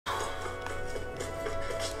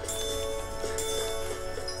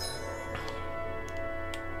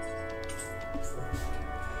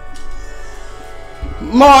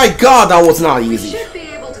My god, that was not easy. Should be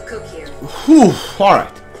able to cook here. Whew,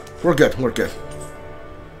 alright. We're good, we're good.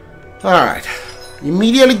 Alright.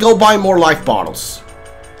 Immediately go buy more life bottles.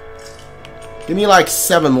 Give me like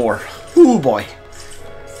 7 more. Ooh boy.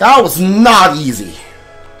 That was not easy.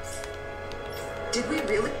 Did we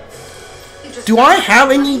really? Do I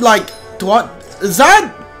have any like did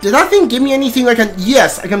that thing give me anything I can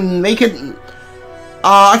yes, I can make it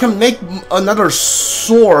I can make another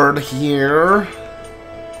sword here.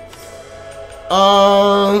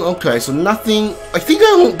 Okay, so nothing. I think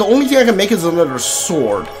the only thing I can make is another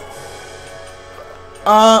sword.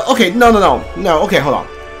 Okay, no, okay, hold on.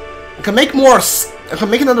 I can make more, I can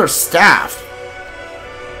make another staff.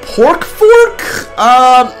 Pork fork?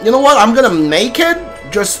 You know what, I'm gonna make it,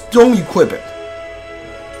 just don't equip it.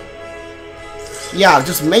 Yeah,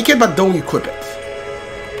 just make it, but don't equip it.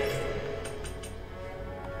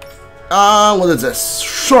 What is this?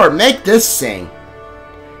 Sure, make this thing.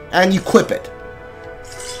 And equip it.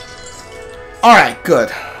 Alright,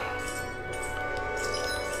 good.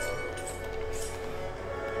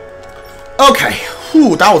 Okay,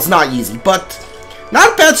 whew, that was not easy, but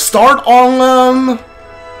not a bad start on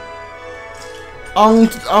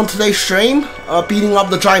today's stream. Beating up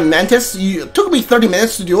the giant mantis. It took me 30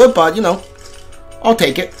 minutes to do it, but you know, I'll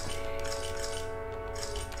take it.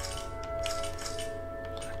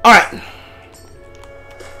 Alright.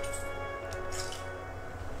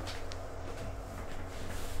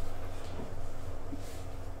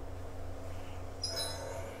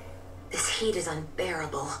 This heat is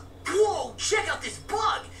unbearable. Whoa, check out this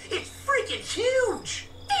bug! It's freaking huge!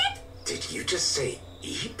 Did you just say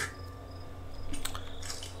eep?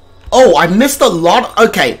 Oh, I missed a lot.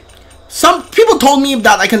 Okay. Some people told me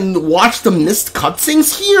that I can watch the missed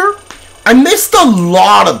cutscenes here. I missed a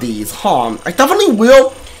lot of these, huh? I definitely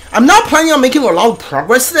will. I'm not planning on making a lot of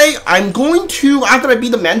progress today. I'm going to, after I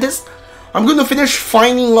beat the mantis, I'm going to finish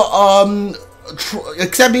finding,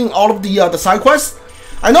 accepting all of the side quests.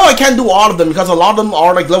 I know I can't do all of them because a lot of them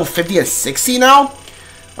are like level 50 and 60 now.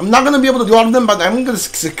 I'm not going to be able to do all of them, but I'm going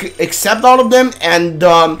to accept all of them and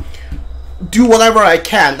do whatever I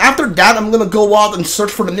can. After that, I'm going to go out and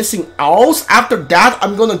search for the missing owls. After that,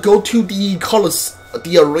 I'm going to go to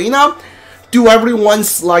the arena. Do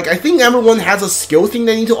everyone's, like, I think everyone has a skill thing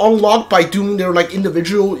they need to unlock by doing their, like,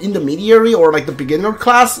 individual intermediary or, like, the beginner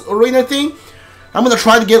class arena thing. I'm going to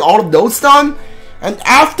try to get all of those done. And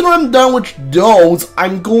after I'm done with those,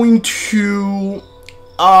 I'm going to,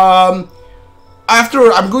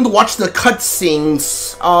 after I'm going to watch the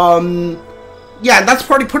cutscenes, yeah, that's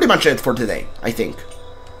pretty much it for today, I think.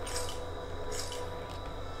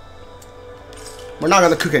 We're not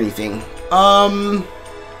gonna cook anything.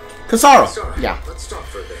 Kasaro. Sorry, Yeah. let's stop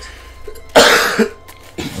for a bit.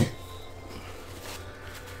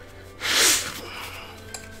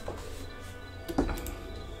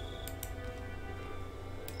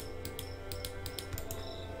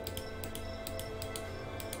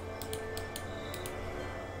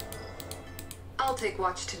 I'll take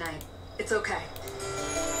watch tonight. It's okay.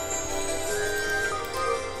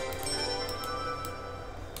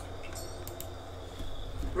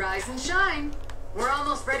 Rise and shine. We're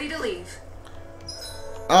almost ready to leave.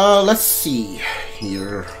 Let's see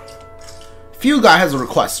here. Few guy has a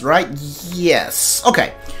request, right? Yes.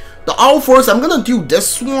 Okay. The Owl Forest, I'm gonna do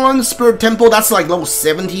this one. Spirit Temple, that's like level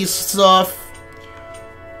 70 stuff.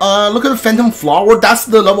 Look at the Phantom Flower, that's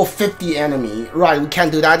the level 50 enemy. Right, we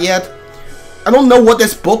can't do that yet. I don't know what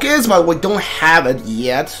this book is, but we don't have it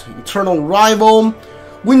yet. Eternal Rival.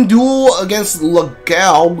 Win Duel against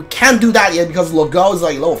Legal. We can't do that yet because Legal is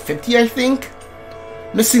like level 50, I think.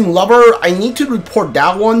 Missing Lover. I need to report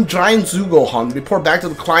that one. Giant Zugo Hunt. Report back to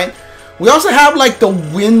the client. We also have like the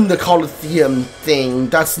Win the Coliseum thing.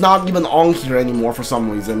 That's not even on here anymore for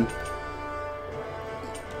some reason.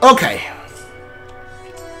 Okay.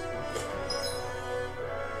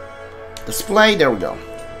 Display. There we go.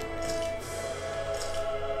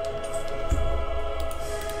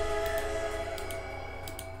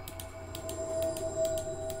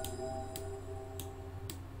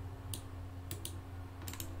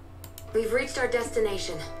 We've reached our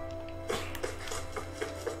destination.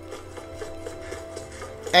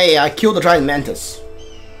 Hey, I killed the giant mantis.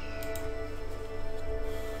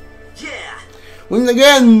 Yeah. Win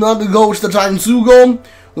again, not to go with the giant Zugo.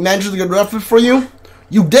 We managed to get rid of it for you.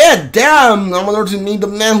 You did? Damn! I wonder to meet the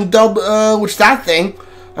man who dealt with that thing.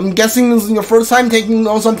 I'm guessing this is your first time taking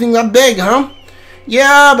on something that big, huh?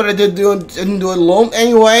 Yeah, but I didn't do it alone.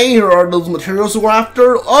 Anyway, here are those materials we're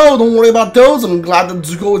after. Oh, don't worry about those. I'm glad that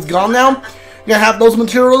Zuko is gone now. You can have those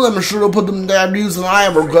materials. I'm sure you'll put them to use and I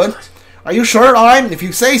we're good. Are you sure? Alright, if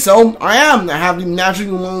you say so, I am. I have been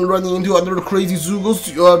naturally running into other crazy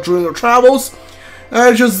Zugos during our travels.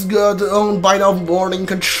 Just by now boarding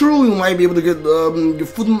control, you might be able to get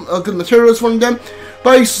good materials from them,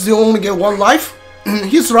 but you still only get one life.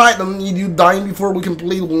 He's right, I need you dying before we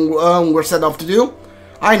complete what we're set off to do.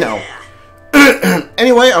 I know.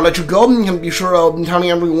 Anyway, I'll let you go. You can be sure of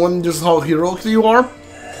telling everyone just how heroic you are.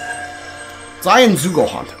 Giant Zugo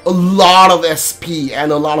Hunt. A lot of SP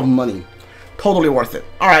and a lot of money. Totally worth it.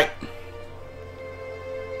 Alright.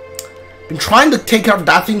 Been trying to take care of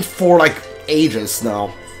that thing for like ages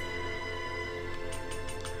now.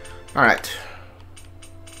 Alright.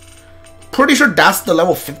 Pretty sure that's the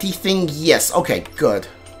level 50 thing. Yes, okay, good.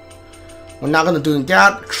 We're not gonna do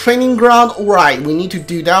that. Training ground, alright, we need to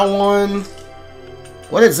do that one.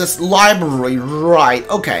 What is this? Library, right,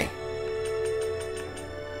 okay.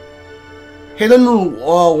 Hidden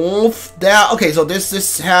Wolf, that, okay, so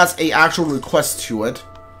this has a actual request to it.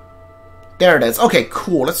 There it is, okay,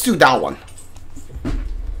 cool, let's do that one.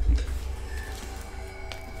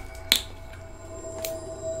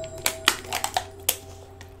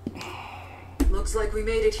 Looks like we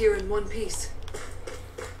made it here in one piece.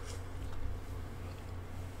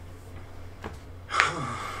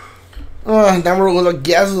 Then we're gonna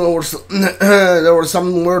guess there was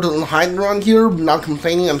somewhere to hide around here. Not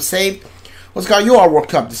complaining, I'm safe. What's got you all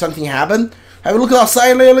worked up? Did something happen? Have you looked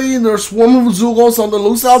outside lately? There's swarm of Zugos on the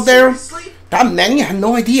loose out there. Seriously? That many? I had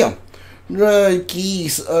no idea.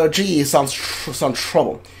 Geez, sounds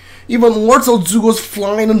trouble. Even more so Zugos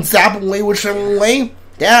flying and zap away whichever way.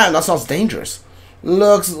 Damn, that sounds dangerous.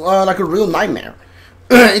 Looks like a real nightmare.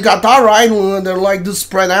 You got that right when they're like this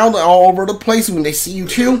spread out all over the place when they see you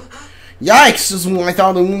too. Yikes, just when I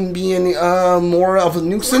thought it wouldn't be any more of a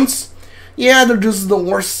nuisance. Yeah, they're just the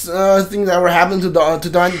worst thing that ever happened to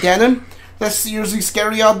Dahnan. That's seriously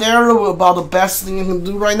scary out there. About the best thing you can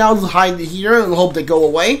do right now is hide here and hope they go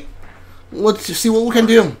away. Let's see what we can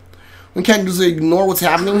do. We can't just ignore what's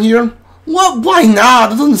happening here. What? Why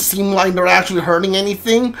not? It doesn't seem like they're actually hurting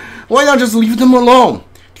anything. Why not just leave them alone?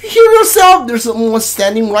 Do you hear yourself? There's someone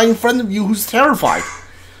standing right in front of you who's terrified.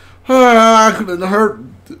 Couldn't hurt.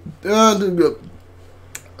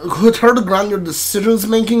 Could hurt to ground your decisions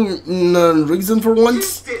making reason for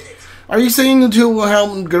once. Are you saying to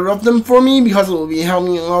help get rid of them for me because it will be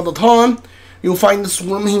helping all the time? You'll find the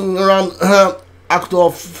swimming around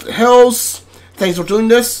Akdolf Hills. Thanks for doing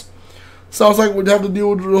this. Sounds like we'd have to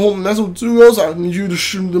deal with the whole mess with Zugos. I need you to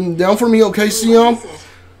shoot them down for me, okay, Sion?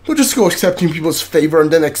 Don't just go accepting people's favor and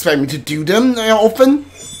then expect me to do them often.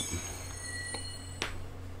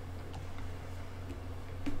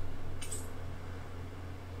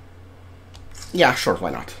 Yeah, sure,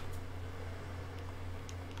 why not?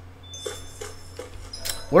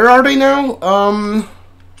 Where are they now?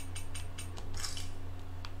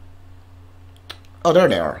 Oh, there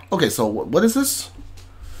they are. Okay, so what is this?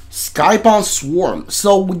 Skybound Swarm.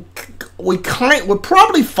 So we're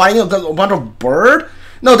probably finding a bunch of bird.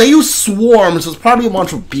 No, they use swarms, so it's probably a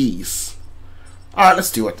bunch of bees. Alright,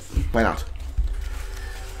 let's do it. Why not?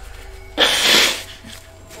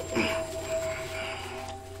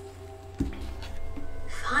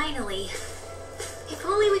 Finally. If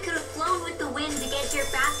only we could have flown with the wind to get here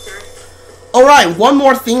faster. Alright, one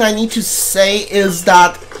more thing I need to say is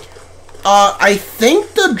that I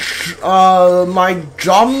think my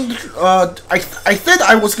job, I said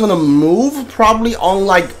I was gonna move probably on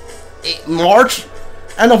like March,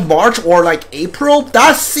 end of March or like April.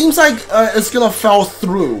 That seems like it's gonna fall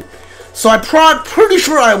through. So I'm pretty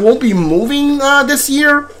sure I won't be moving this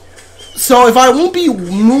year. So if I won't be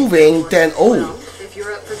moving, then Well, if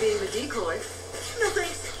you're up for being the decoy. No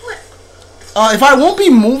thanks. What? if I won't be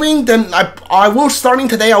moving, then I will starting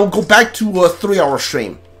today. I will go back to a 3-hour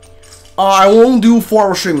stream. I won't do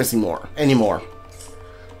 4-hour streams anymore.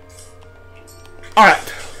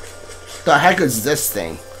 Alright. The heck is this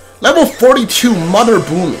thing? Level 42 Mother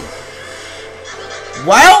Booming.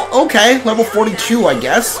 Well, okay. Level 42, I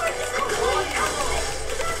guess.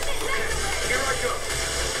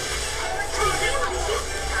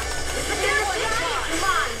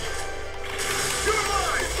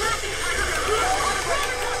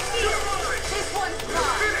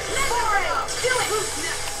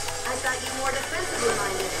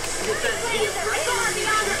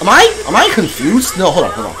 Am I confused? No,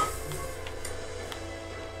 hold on.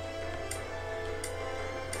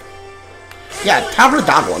 Yeah, target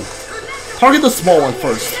that one. Target the small one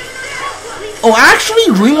first. Oh,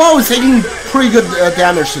 actually, Ringwall is taking pretty good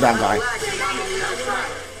damage to that guy.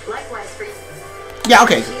 Yeah,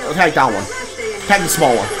 okay. Attack that one. Attack the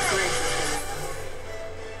small one.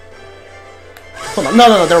 Hold on.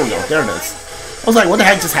 No, there we go. There it is. I was like, what the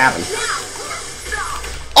heck just happened?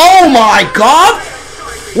 Oh my god!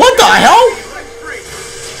 What the hell?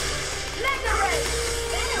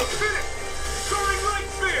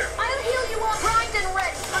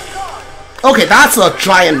 Okay, that's a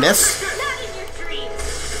giant miss.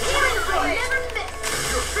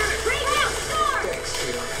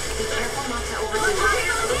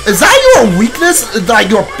 Is that your weakness? Like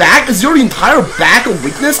your back? Is your entire back a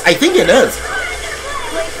weakness? I think it is.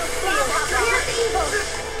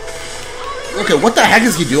 Okay, what the heck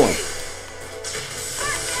is he doing?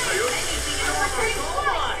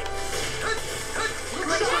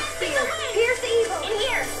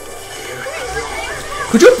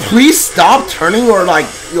 Could you please stop turning or like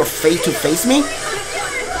your face to face me?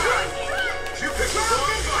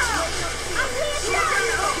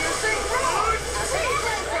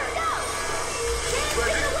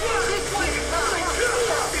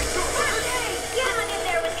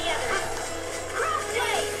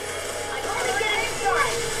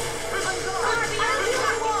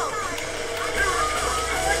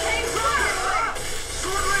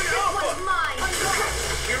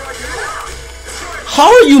 How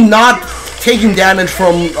are you not taking damage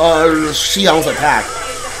from Xiang's attack?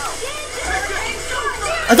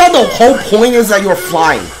 I thought the whole point is that you're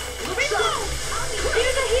flying.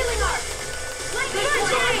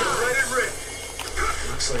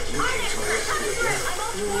 Looks like you came to my rescue again.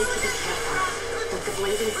 You need to be careful. With the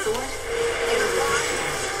blazing sword,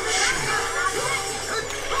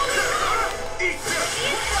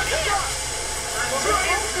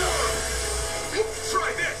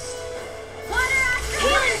 Try this.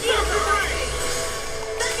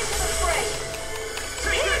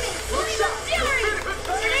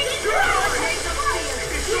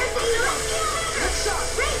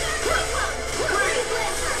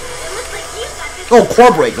 Oh,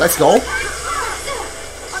 core break, let's go.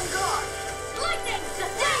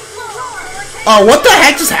 Oh, what the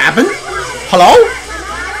heck just happened? Hello?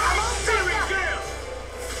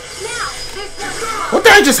 What the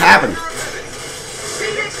heck just happened?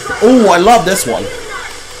 Oh, I love this one.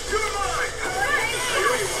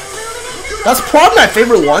 That's probably my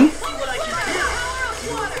favorite one.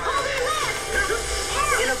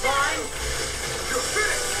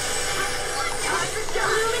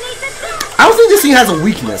 I don't think this thing has a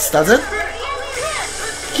weakness, does it?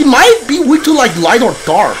 He might be weak to like light or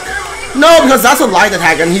dark. No, because that's a light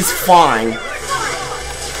attack and he's fine.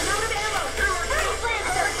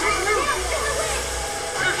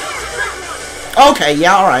 Okay,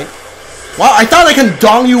 yeah, alright. Well, I thought I can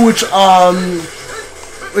dong you which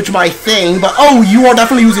my thing, but oh, you are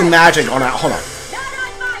definitely using magic on that. Hold on.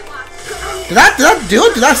 Did that do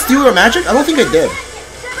it? Did that steal your magic? I don't think it did.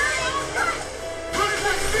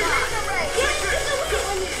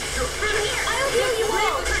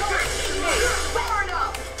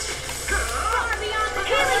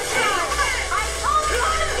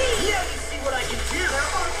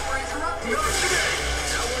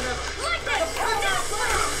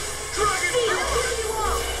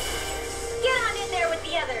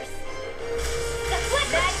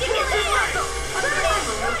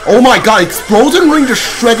 Oh my god, Explosion Ring just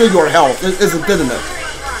shredded your health, didn't it?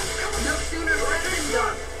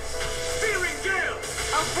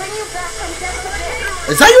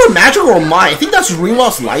 Is that your magic or mine? I think that's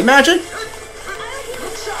Ringwell's light magic?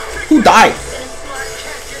 Who died?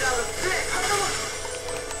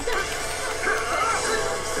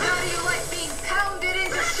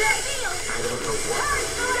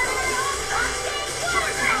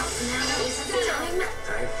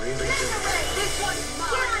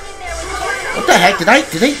 What the heck? Did I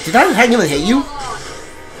even hit you?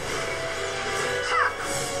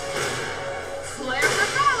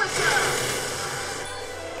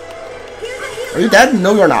 Are you dead?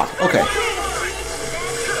 No, you're not. Okay.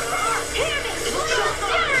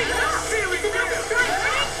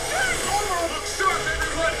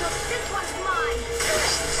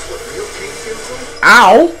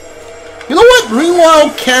 Ow! You know what?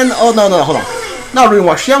 Ringwell can... Oh, no, hold on. Not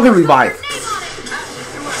Ringwell. Xiang can revive.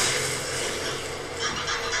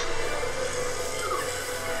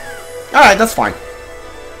 Alright, that's fine.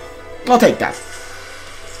 I'll take that.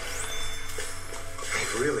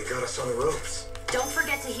 They've really got us on the ropes. don't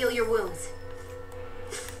forget to heal your wounds.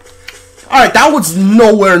 Alright, that was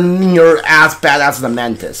nowhere near as bad as the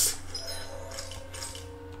Mantis.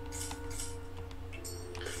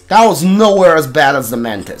 That was nowhere as bad as the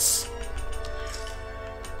Mantis.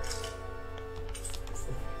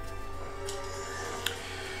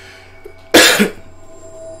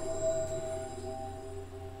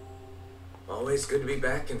 Always good to be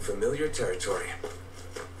back in familiar territory.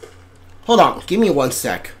 Hold on, give me 1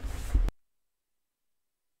 sec.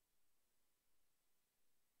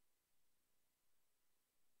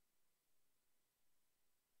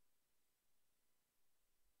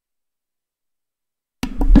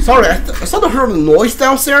 Sorry, I thought I heard a noise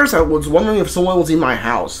downstairs. I was wondering if someone was in my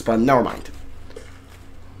house, but never mind.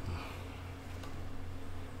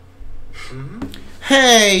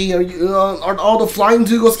 Hey, are all the flying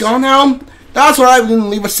Zugos gone now? That's right, we didn't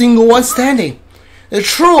leave a single one standing. It's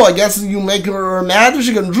true, I guess you make her mad,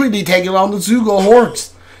 she can really take around the Zugo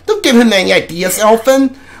hordes. Don't give him any ideas,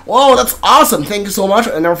 Elfin. Whoa, that's awesome, thank you so much.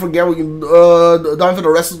 And never forget what you done for the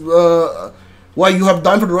rest of, what you have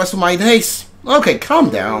done for the rest of my days. Okay,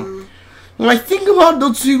 calm down. When I think about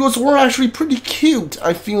those Zugos were actually pretty cute.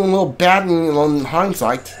 I feel a little bad in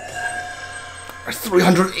hindsight.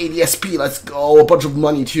 380 SP, let's go. A bunch of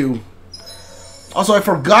money too. Also, I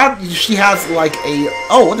forgot she has like a...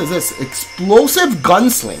 Oh, what is this? Explosive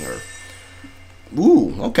gunslinger.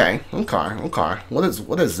 Ooh, okay.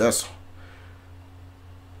 What is this?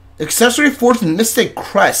 Accessory for the Mystic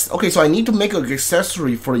Crest. Okay, so I need to make an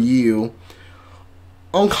accessory for you.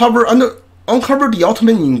 Uncover the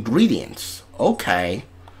ultimate ingredients. Okay.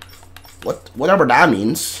 Whatever that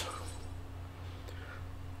means.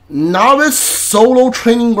 Novice solo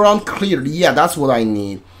training ground cleared. Yeah, that's what I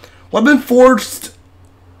need. Weapon forged.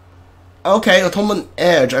 Okay, atonement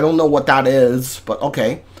edge. I don't know what that is, but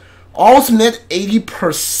okay. Ultimate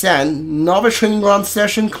 80%. Novice training ground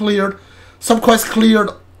session cleared. Subquest cleared.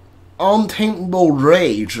 Untamable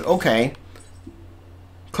rage. Okay.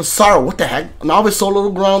 Kasara, what the heck? Novice solo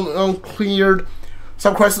ground cleared.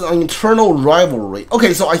 Subquest on internal rivalry.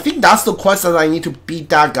 Okay, so I think that's the quest that I need to beat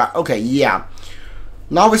that guy. Okay, yeah.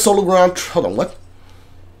 Novice solo ground. Hold on, what?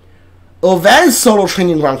 Advanced solo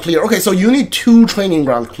training ground clear. Okay, so you need 2 training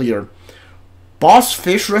ground cleared. Boss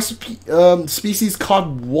fish recipe species caught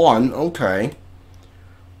 1. Okay.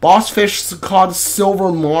 Boss fish caught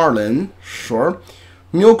silver marlin. Sure.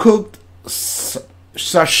 Meal cooked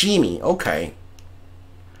sashimi. Okay.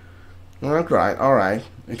 Alright.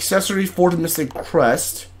 Accessory for the Mystic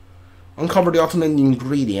Crest. Uncover the ultimate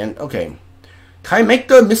ingredient. Okay. Can I make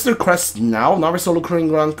the Mr. Crest now? Novice solo training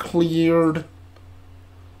ground cleared.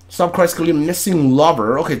 Subquest cleared. Missing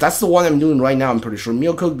lover. Okay, that's the one I'm doing right now, I'm pretty sure.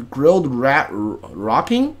 Meal cooked grilled rat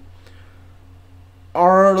wrapping.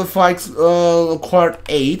 Artifacts acquired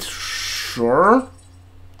 8. Sure.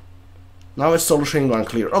 Novice solo training ground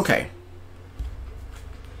cleared. Okay.